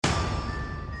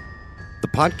The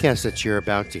podcast that you're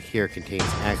about to hear contains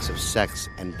acts of sex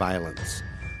and violence.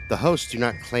 The hosts do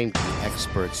not claim to be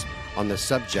experts on the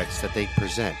subjects that they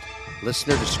present.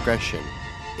 Listener discretion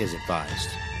is advised.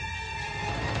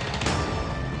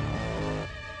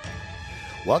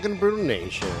 Welcome to Brutal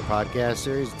Nation, a podcast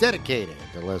series dedicated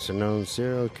to lesser-known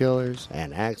serial killers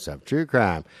and acts of true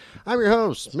crime. I'm your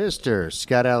host, Mr.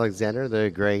 Scott Alexander, the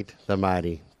great, the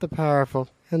mighty, the powerful,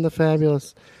 and the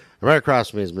fabulous. Right across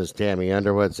from me is Miss Tammy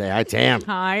Underwood. Say hi, Tam.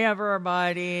 Hi,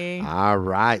 everybody. All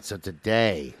right, so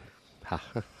today, 'cause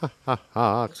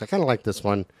I kind of like this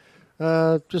one,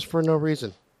 just for no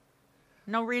reason.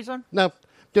 No reason? No,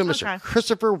 doing Mr. Okay.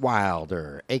 Christopher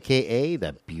Wilder, a.k.a.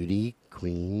 the Beauty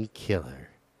Queen Killer.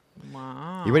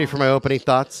 Wow. You ready for my opening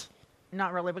thoughts?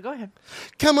 Not really, but go ahead.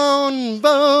 Come on,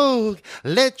 Vogue,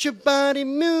 let your body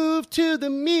move to the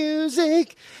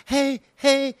music. Hey,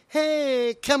 hey,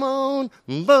 hey, come on,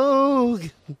 Vogue.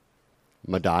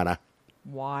 Madonna.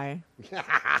 Why?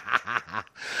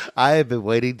 I have been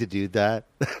waiting to do that.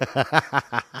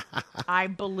 I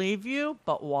believe you,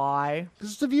 but why?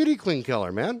 This is the Beauty Queen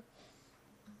Killer, man.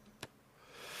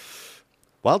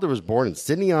 Wilder was born in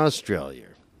Sydney, Australia.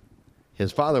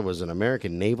 His father was an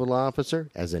American naval officer,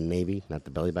 as in Navy, not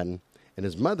the belly button, and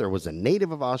his mother was a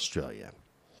native of Australia.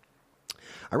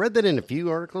 I read that in a few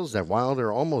articles that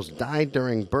Wilder almost died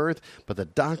during birth, but the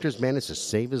doctors managed to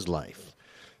save his life.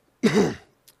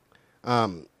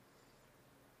 How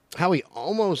he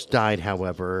almost died,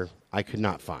 however, I could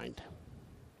not find.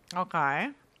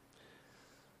 Okay.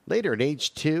 Later, at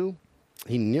age 2,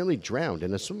 he nearly drowned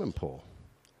in a swimming pool.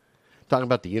 Talking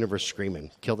about the universe screaming,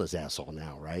 kill this asshole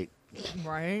now, right?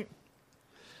 Right?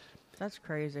 That's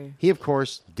crazy. He, of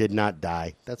course, did not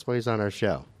die. That's why he's on our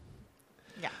show.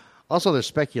 Yeah. Also, there's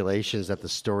speculations that the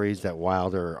stories that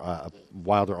Wilder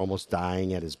almost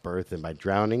dying at his birth and by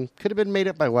drowning could have been made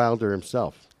up by Wilder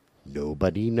himself.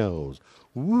 Nobody knows.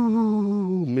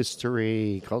 Woo,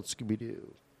 mystery called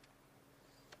Scooby-Doo.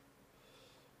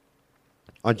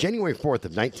 On January 4th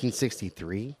of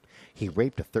 1963, he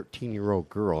raped a 13-year-old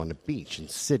girl on a beach in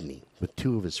Sydney with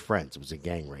 2 of his friends. It was a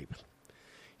gang rape.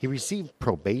 He received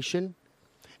probation,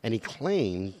 and he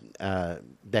claimed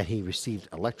that he received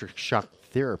electric shock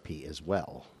therapy as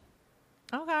well.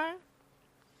 Okay.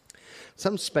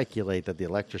 Some speculate that the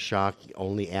electric shock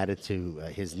only added to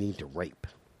his need to rape,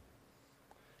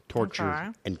 torture,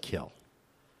 Okay. and kill.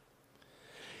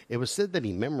 It was said that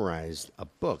he memorized a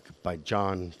book by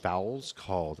John Fowles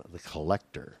called The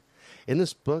Collector. In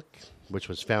this book, which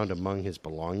was found among his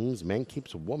belongings, a man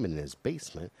keeps a woman in his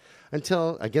basement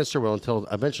against her will, until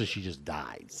eventually she just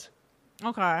dies.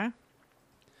 Okay.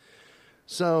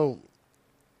 So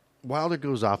Wilder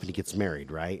goes off and he gets married,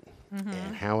 right? Mm-hmm.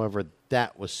 And however,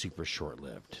 that was super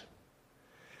short-lived.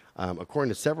 According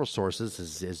to several sources,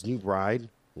 his new bride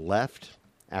left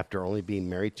after only being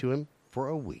married to him for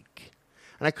a week.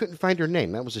 And I couldn't find her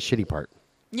name. That was the shitty part.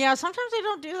 Yeah, sometimes they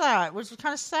don't do that, which is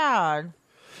kind of sad.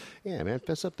 Yeah, man,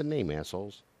 fess up the name,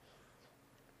 assholes.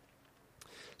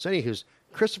 So, anywho,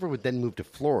 Christopher would then move to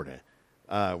Florida,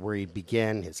 where he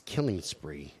began his killing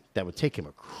spree that would take him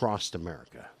across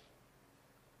America.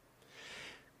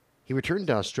 He returned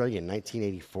to Australia in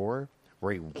 1984,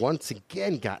 where he once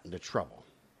again got into trouble.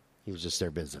 He was just there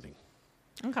visiting.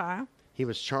 Okay. He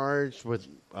was charged with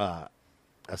a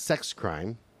sex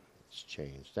crime. Let's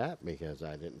change that because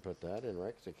I didn't put that in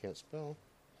right because I can't spell.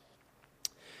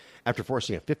 After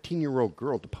forcing a 15-year-old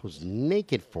girl to pose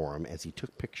naked for him as he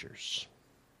took pictures.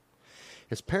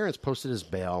 His parents posted his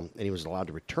bail, and he was allowed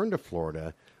to return to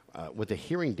Florida with a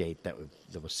hearing date that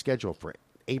was scheduled for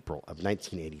April of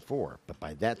 1984. But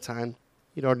by that time,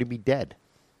 he'd already be dead.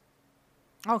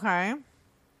 Okay.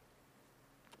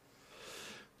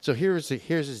 So here's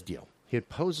his deal. He had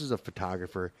posed as a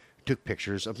photographer who took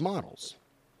pictures of models.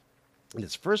 And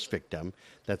his first victim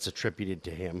that's attributed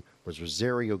to him was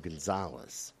Rosario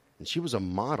Gonzalez. And she was a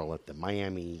model at the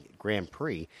Miami Grand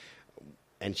Prix,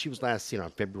 and she was last seen on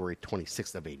February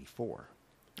 26th of 84.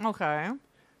 Okay.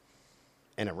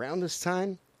 And around this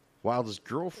time, Wilder's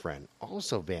girlfriend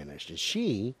also vanished, and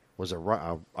she was a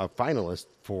finalist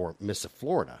for Miss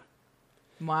Florida.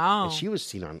 Wow. And she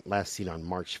was last seen on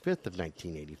March 5th of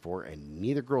 1984, and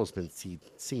neither girl has been seen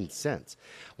since.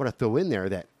 I want to throw in there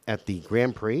that at the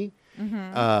Grand Prix,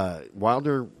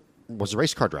 Wilder was a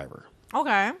race car driver,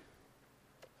 Okay.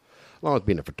 along with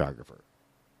being a photographer.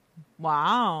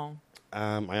 Wow.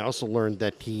 I also learned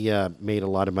that he made a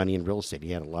lot of money in real estate.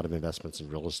 He had a lot of investments in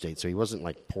real estate, so he wasn't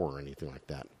like poor or anything like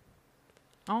that.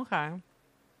 Okay.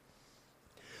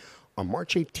 On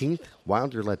March 18th,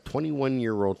 Wilder led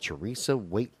 21-year-old Teresa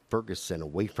Waite Ferguson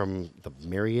away from the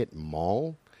Marriott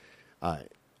Mall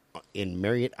in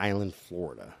Marriott Island,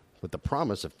 Florida, with the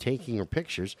promise of taking her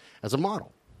pictures as a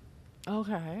model.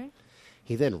 Okay.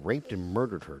 He then raped and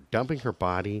murdered her, dumping her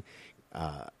body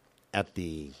at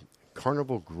the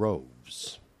Carnival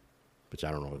Groves, which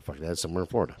I don't know what the fuck that is, somewhere in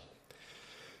Florida.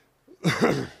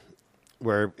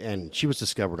 And she was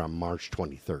discovered on March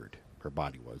 23rd. Her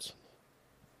body was.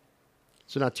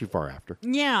 So not too far after.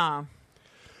 Yeah.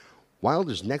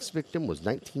 Wilder's next victim was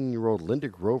 19-year-old Linda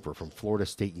Grover from Florida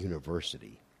State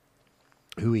University,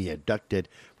 who he abducted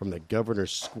from the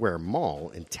Governor's Square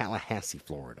Mall in Tallahassee,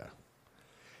 Florida.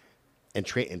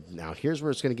 And now here's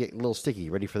where it's going to get a little sticky.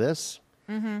 You ready for this?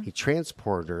 Mm-hmm. He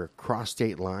transported her across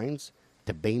state lines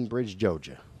to Bainbridge,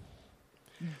 Georgia.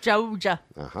 Georgia.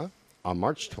 Uh-huh.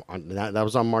 That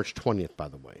was on March 20th, by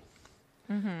the way.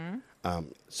 Mm-hmm.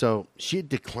 So she had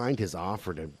declined his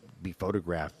offer to be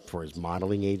photographed for his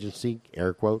modeling agency,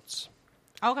 air quotes.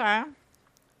 Okay.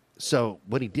 So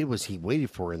what he did was he waited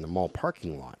for her in the mall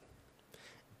parking lot.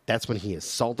 That's when he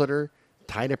assaulted her,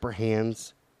 tied up her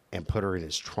hands, and put her in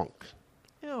his trunk.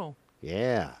 Ew.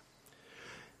 Yeah.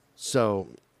 So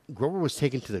Grover was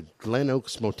taken to the Glen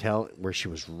Oaks Motel where she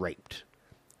was raped.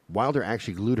 Wilder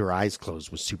actually glued her eyes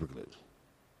closed with super glue.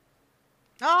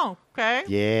 Oh, okay.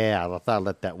 Yeah, I thought I'd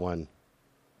let that one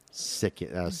sit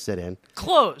in.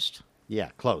 Closed. Yeah,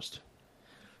 closed.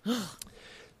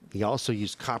 He also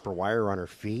used copper wire on her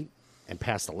feet and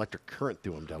passed electric current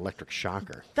through them to electric shock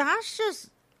her. That's just,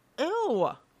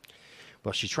 ew.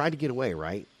 Well, she tried to get away,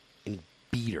 right? And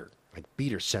he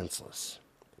beat her senseless.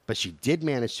 But she did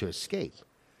manage to escape.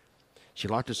 She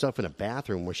locked herself in a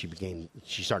bathroom where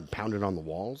she started pounding on the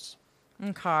walls.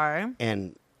 Okay.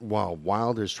 And while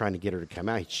Wilder's trying to get her to come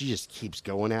out, she just keeps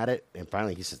going at it. And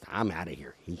finally he says, I'm out of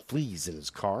here. He flees in his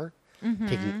car,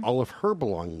 taking all of her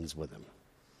belongings with him.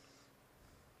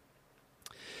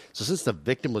 So since the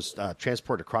victim was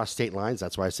transported across state lines,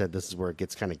 that's why I said this is where it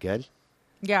gets kind of good.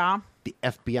 Yeah. The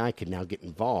FBI could now get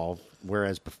involved,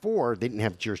 whereas before they didn't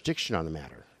have jurisdiction on the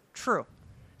matter. True.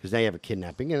 Because now you have a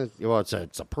kidnapping, and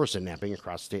it's a person napping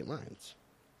across state lines.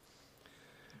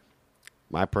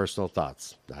 My personal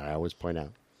thoughts that I always point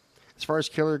out. As far as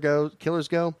killers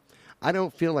go, I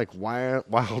don't feel like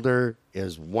Wilder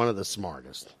is one of the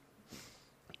smartest.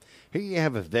 Here you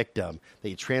have a victim that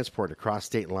you transport across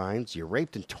state lines, you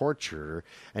raped and tortured her,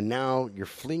 and now you're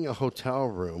fleeing a hotel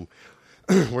room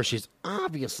where she's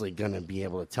obviously going to be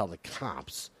able to tell the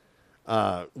cops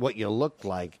what you look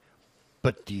like.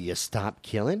 But do you stop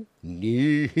killing?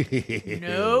 No.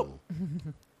 Nope.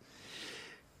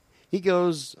 He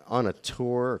goes on a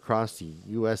tour across the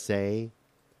USA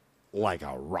like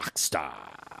a rock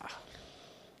star.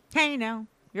 Hey, now,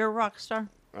 you're a rock star.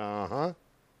 Uh-huh.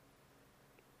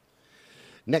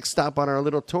 Next stop on our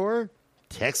little tour,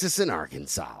 Texas and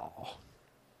Arkansas.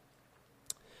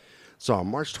 So on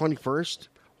March 21st,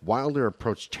 Wilder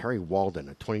approached Terry Walden,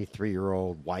 a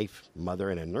 23-year-old wife, mother,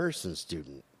 and a nursing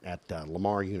student at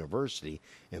Lamar University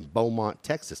in Beaumont,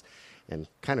 Texas. And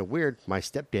kind of weird, my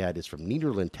stepdad is from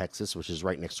Nederland, Texas, which is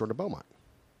right next door to Beaumont.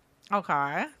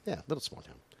 Okay. Yeah, little small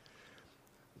town.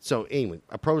 So anyway,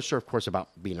 approached her, of course, about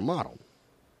being a model.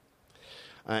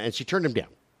 And she turned him down.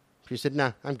 She said,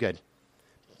 nah, I'm good.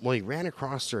 Well, he ran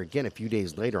across her again a few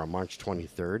days later on March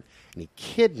 23rd, and he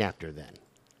kidnapped her then.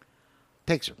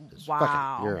 Takes her.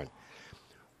 Wow. You're in.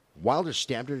 Wilder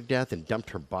stabbed her to death and dumped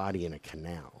her body in a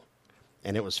canal.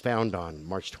 And it was found on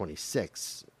March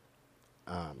 26th.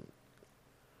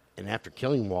 And after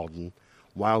killing Walden,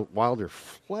 Wilder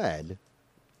fled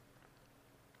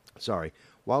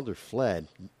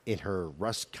in her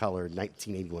rust-colored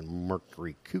 1981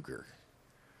 Mercury Cougar.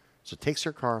 So takes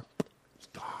her car, it's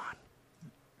gone.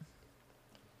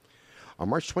 On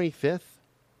March 25th,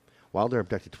 Wilder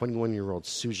abducted 21-year-old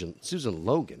Susan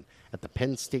Logan at the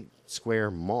Penn State Square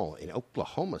Mall in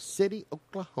Oklahoma City,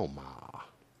 Oklahoma.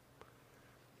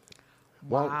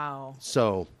 Wow.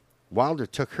 So Wilder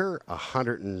took her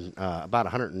about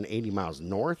 180 miles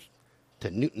north to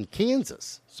Newton,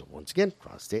 Kansas. So once again,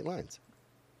 cross state lines.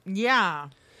 Yeah.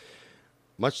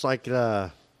 Much like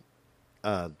the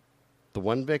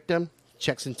one victim,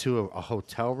 checks into a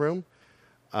hotel room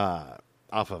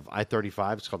off of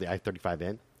I-35. It's called the I-35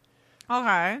 Inn.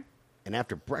 Okay. And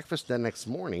after breakfast the next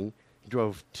morning, he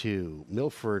drove to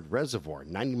Milford Reservoir,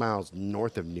 90 miles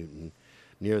north of Newton,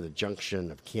 near the junction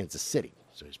of Kansas City.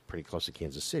 So he's pretty close to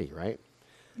Kansas City, right?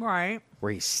 Right.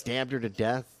 Where he stabbed her to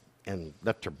death and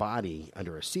left her body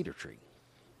under a cedar tree.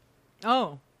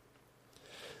 Oh.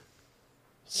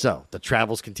 So the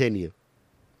travels continue.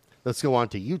 Let's go on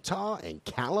to Utah and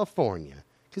California.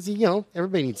 Because,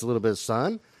 everybody needs a little bit of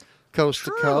sun. Coast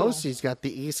True. to coast. He's got the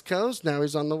East Coast. Now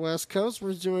he's on the West Coast.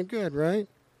 We're doing good, right?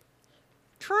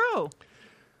 True.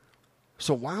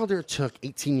 So Wilder took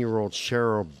 18-year-old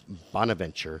Cheryl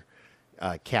Bonaventure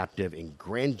captive in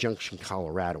Grand Junction,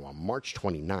 Colorado on March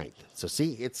 29th. So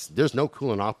see, there's no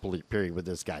cooling off period with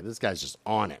this guy. This guy's just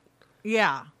on it.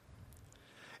 Yeah.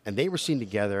 And they were seen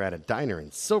together at a diner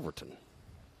in Silverton,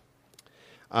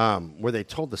 where they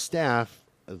told the staff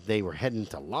they were heading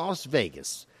to Las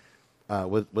Vegas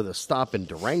with a stop in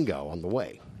Durango on the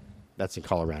way. That's in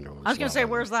Colorado. I was going to say,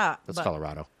 where's that? That's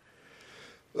Colorado.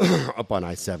 Up on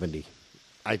I-70.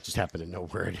 I just happen to know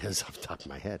where it is off the top of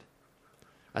my head.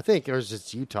 I think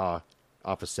it's Utah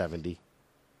off of 70.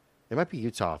 It might be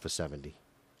Utah off of 70.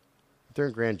 If they're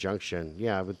in Grand Junction,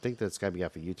 yeah, I would think that's got to be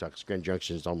off of Utah because Grand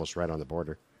Junction is almost right on the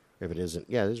border. If it isn't,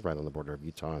 yeah, it is right on the border of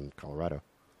Utah and Colorado.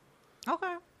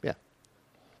 Okay. Yeah.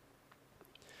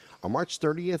 On March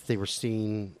 30th, they were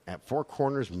seen at Four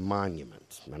Corners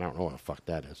Monument. And I don't know what the fuck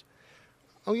that is.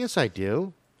 Oh, yes, I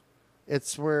do.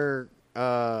 It's where,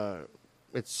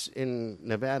 it's in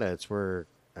Nevada. It's where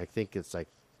I think it's like,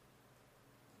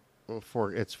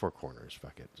 it's Four Corners.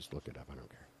 Fuck it. Just look it up. I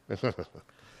don't care.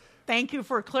 Thank you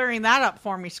for clearing that up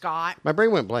for me, Scott. My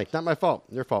brain went blank. Not my fault.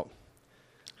 Your fault.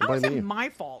 How is it my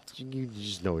fault? You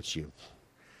just know it's you.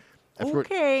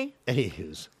 Okay.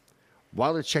 Anywho's,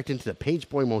 Wilder checked into the Page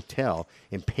Boy Motel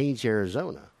in Page,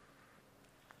 Arizona.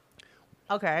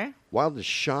 Okay. Wilder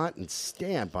shot and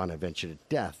stabbed Bonaventure to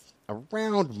death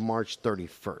around March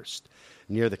 31st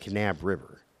near the Kanab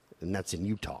River, and that's in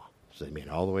Utah. So they made it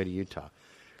all the way to Utah.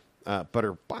 But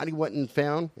her body wasn't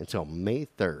found until May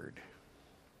 3rd.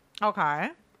 Okay.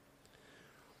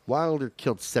 Wilder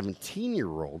killed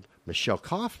 17-year-old Michelle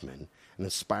Kaufman, an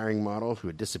aspiring model who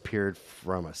had disappeared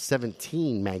from a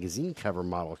 17 magazine cover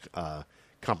model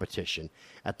competition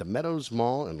at the Meadows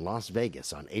Mall in Las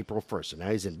Vegas on April 1st. And now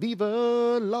he's in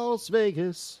Viva Las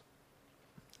Vegas.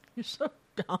 You're so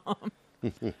dumb.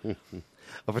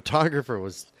 A photographer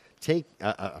was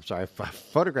a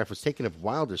photograph was taken of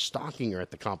Wilder stalking her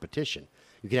at the competition.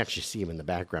 You can actually see him in the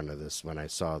background of this when I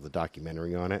saw the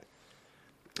documentary on it.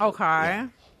 Okay. Yeah.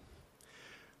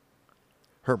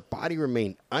 Her body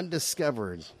remained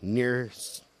undiscovered near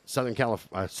Southern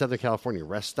California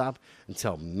rest stop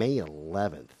until May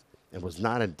 11th and was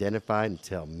not identified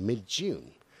until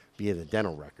mid-June via the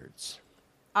dental records.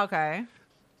 Okay.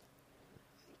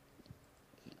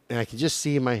 And I can just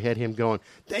see in my head him going,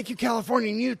 "Thank you,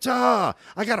 California and Utah.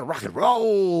 I got to rock and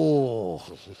roll."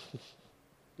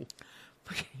 Look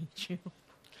at you.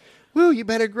 Woo, you've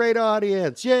been a great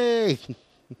audience. Yay.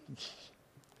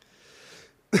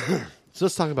 So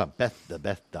let's talk about the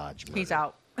Beth Dodge murder. He's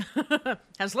out.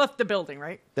 Has left the building,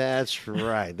 right? That's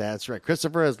right. That's right.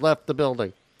 Christopher has left the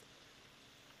building.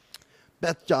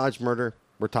 Beth Dodge murder.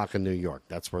 We're talking New York.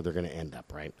 That's where they're going to end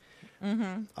up, right?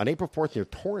 Mm-hmm. On April 4th near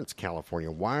Torrance,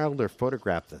 California, Wilder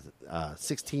photographed the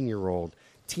 16-year-old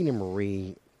Tina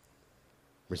Marie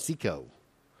Risico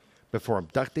before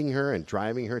abducting her and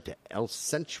driving her to El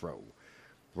Centro,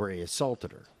 where he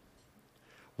assaulted her.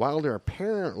 Wilder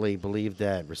apparently believed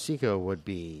that Risico would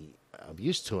be of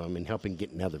use to him in helping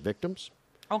get other victims.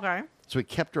 Okay. So he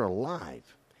kept her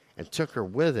alive and took her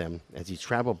with him as he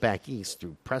traveled back east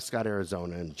through Prescott,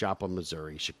 Arizona, and Joplin,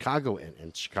 Missouri, Chicago,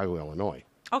 and Chicago, Illinois.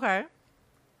 Okay.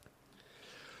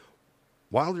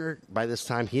 Wilder, by this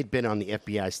time, he had been on the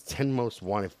FBI's 10 most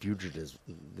wanted fugitives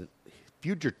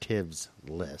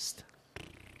list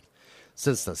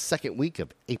since the second week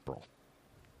of April.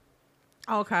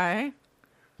 Okay.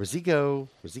 Risico,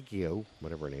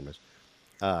 whatever her name is,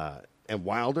 and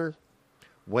Wilder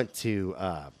went to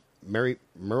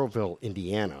Merrillville,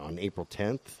 Indiana on April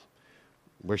 10th,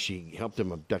 where she helped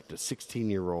him abduct a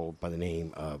 16-year-old by the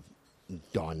name of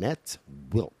Dawnette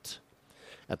Wilt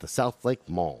at the South Lake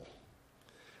Mall.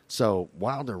 So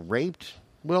Wilder raped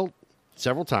Wilt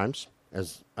several times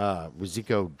as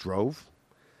Risico drove,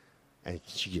 and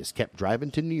she just kept driving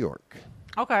to New York.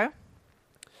 Okay.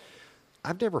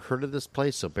 I've never heard of this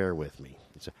place, so bear with me.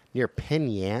 It's near Penn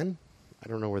Yan. I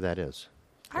don't know where that is.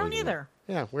 I don't either.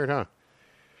 Yeah, weird,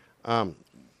 huh?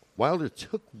 Wilder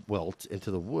took Wilt into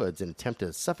the woods and attempted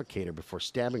to suffocate her before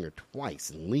stabbing her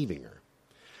twice and leaving her.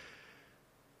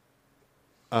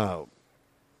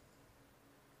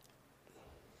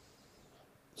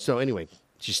 So anyway,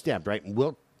 she stabbed, right? And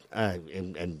Wilt,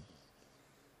 and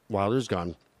Wilder's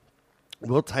gone.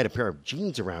 Wilt tied a pair of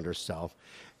jeans around herself,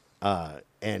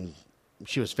 and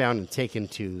she was found and taken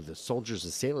to the Soldiers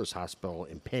and Sailors Hospital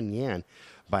in Penn Yan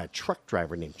by a truck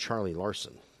driver named Charlie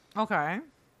Larson. Okay.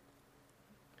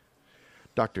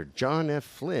 Dr. John F.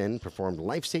 Flynn performed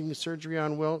life-saving surgery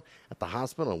on Wilt at the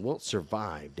hospital, and Wilt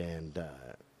survived and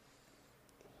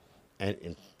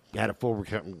had a full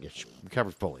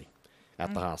recovered fully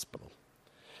at the hospital.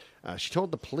 She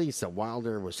told the police that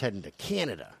Wilder was heading to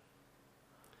Canada.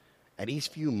 At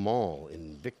Eastview Mall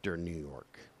in Victor, New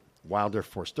York, Wilder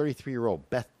forced 33-year-old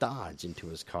Beth Dodge into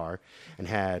his car and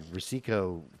had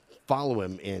Rosico follow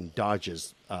him in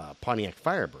Dodge's Pontiac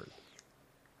Firebird.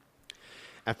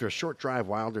 After a short drive,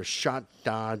 Wilder shot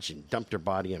Dodge and dumped her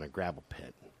body in a gravel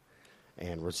pit.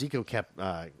 And Rosico kept,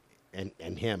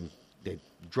 and him, they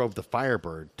drove the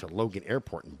Firebird to Logan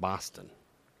Airport in Boston.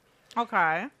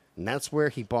 Okay. And that's where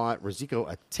he bought Rosico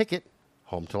a ticket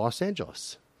home to Los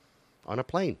Angeles on a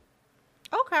plane.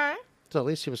 Okay. So at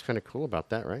least he was kind of cool about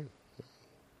that, right? He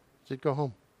said, go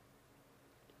home.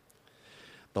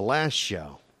 The last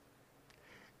show.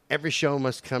 Every show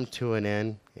must come to an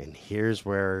end, and here's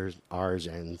where ours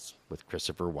ends with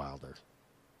Christopher Wilder.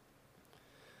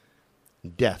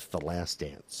 Death, the Last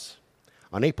Dance.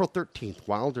 On April 13th,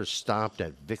 Wilder stopped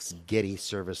at Vic's Getty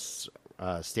service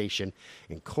station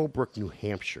in Colebrook, New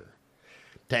Hampshire,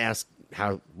 to ask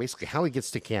how he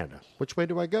gets to Canada. Which way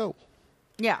do I go?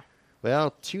 Yeah.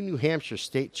 Well, two New Hampshire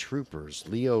state troopers,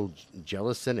 Leo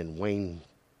Jellison and Wayne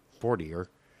Fortier,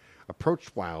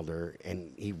 approached Wilder,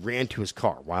 and he ran to his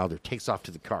car. Wilder takes off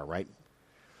to the car, right?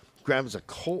 Grabs a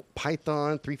Colt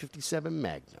Python 357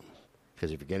 Magnum,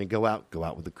 because if you're going to go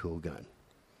out with a cool gun.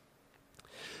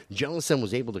 Jellison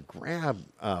was able to grab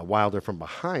Wilder from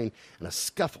behind in a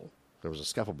scuffle. There was a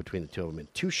scuffle between the two of them,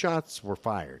 and 2 shots were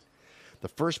fired. The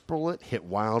first bullet hit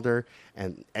Wilder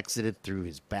and exited through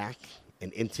his back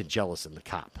and into Jellison, the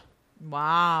cop.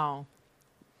 Wow.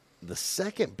 The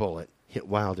second bullet hit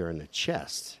Wilder in the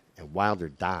chest, and Wilder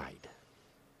died.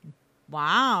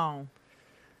 Wow.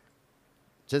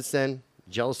 Since then,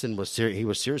 Jellison was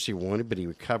seriously wounded, but he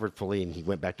recovered fully, and he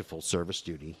went back to full service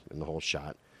duty in the whole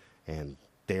shot. And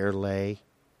there lay,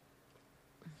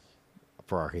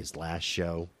 for his last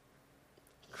show,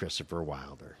 Christopher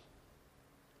Wilder.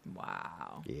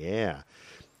 Wow. Yeah.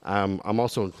 I'm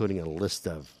also including a list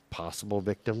of possible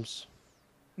victims.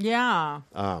 Yeah.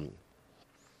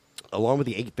 Along with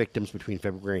the 8 victims between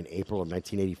February and April of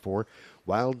 1984,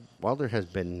 Wilder has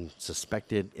been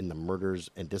suspected in the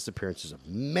murders and disappearances of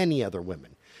many other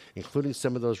women, including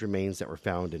some of those remains that were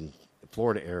found in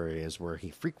Florida areas where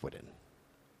he frequented.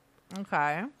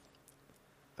 Okay.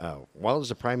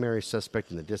 Wilder's a primary suspect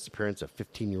in the disappearance of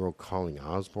 15-year-old Colleen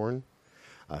Osborne,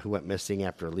 who went missing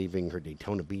after leaving her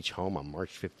Daytona Beach home on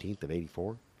March 15th of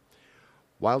 84.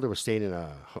 Wilder was staying in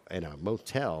a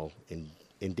motel in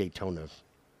Daytona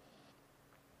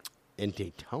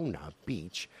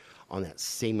Beach on that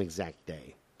same exact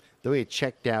day. Though he had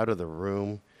checked out of the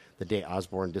room the day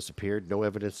Osborne disappeared, no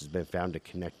evidence has been found to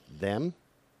connect them.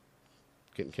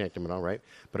 Couldn't connect them at all, right?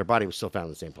 But her body was still found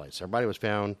in the same place. Her body was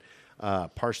found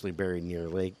partially buried near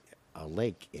a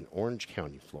lake in Orange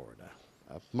County, Florida.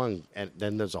 And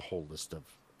then there's a whole list of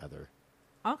other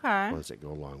ones that go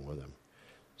along with them.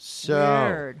 So,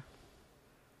 weird.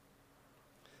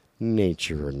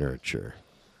 Nature or nurture?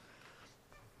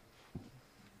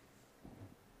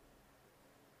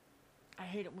 I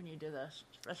hate it when you do this,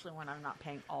 especially when I'm not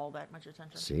paying all that much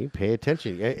attention. See, pay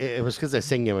attention. It was because I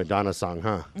sang you a Madonna song,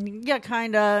 huh? Yeah,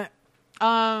 kind of.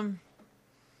 I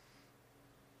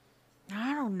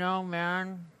don't know,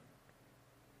 man.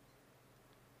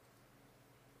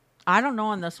 I don't know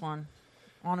on this one,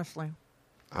 honestly.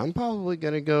 I'm probably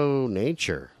going to go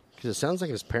nature. Because it sounds like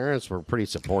his parents were pretty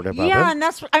supportive of him. Yeah, and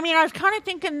that's, I was kind of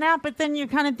thinking that, but then you're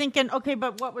kind of thinking, okay,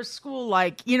 but what was school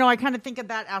like? I kind of think of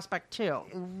that aspect too.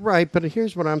 Right, but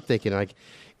here's what I'm thinking. Like,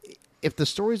 if the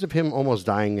stories of him almost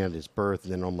dying at his birth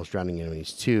and then almost drowning when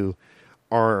he's 2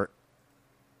 are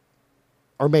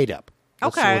made up.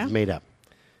 Okay. Made up.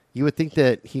 You would think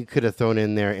that he could have thrown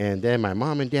in there, and then my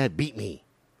mom and dad beat me.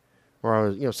 Or, I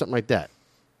was, something like that.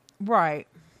 Right.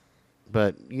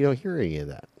 But you don't hear any of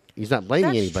that. He's not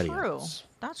blaming anybody else.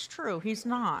 That's true. He's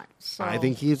not. So. I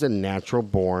think he's a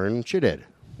natural-born shithead.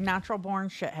 Natural-born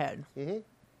shithead. Mm-hmm.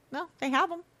 No, they have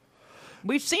them.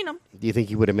 We've seen them. Do you think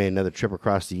he would have made another trip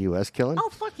across the U.S. killing? Oh,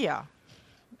 fuck yeah.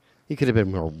 He could have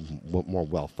been more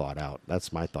well thought out.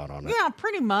 That's my thought on it. Yeah,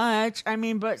 pretty much.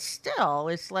 But still,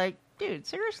 it's like, dude,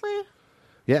 seriously?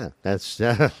 Yeah, that's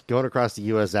going across the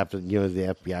U.S. after the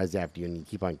FBI's after you and you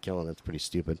keep on killing. That's pretty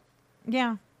stupid.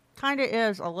 Yeah, kind of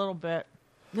is a little bit.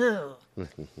 Ugh.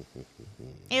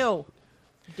 Ew,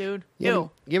 dude. Ew.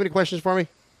 You have any questions for me?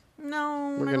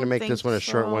 No, we're gonna make this one a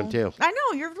short one too. I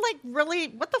know you're like really.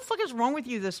 What the fuck is wrong with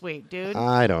you this week, dude?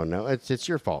 I don't know. It's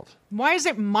your fault. Why is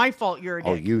it my fault? You're a dick?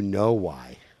 Oh, you know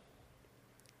why?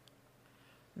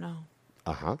 No.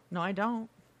 Uh-huh. No, I don't.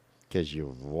 Because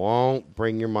you won't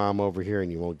bring your mom over here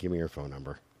and you won't give me your phone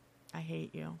number. I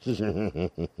hate you.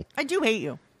 I do hate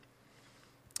you.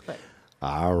 But.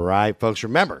 All right, folks.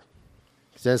 Remember,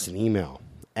 Send us an email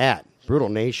at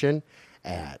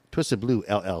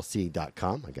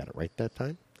brutalnation@twistedbluellc.com. I got it right that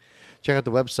time. Check out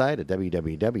the website at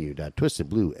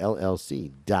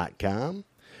www.twistedbluellc.com.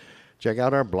 Check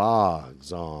out our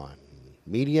blogs on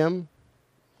Medium,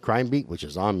 Crime Beat, which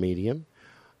is on Medium,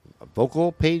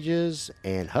 Vocal Pages,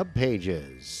 and Hub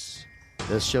Pages.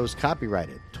 This show's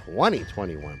copyrighted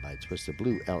 2021 by Twisted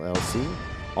Blue LLC.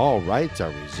 All rights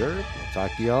are reserved. We'll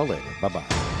talk to y'all later. Bye-bye.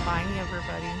 Bye,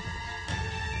 everybody.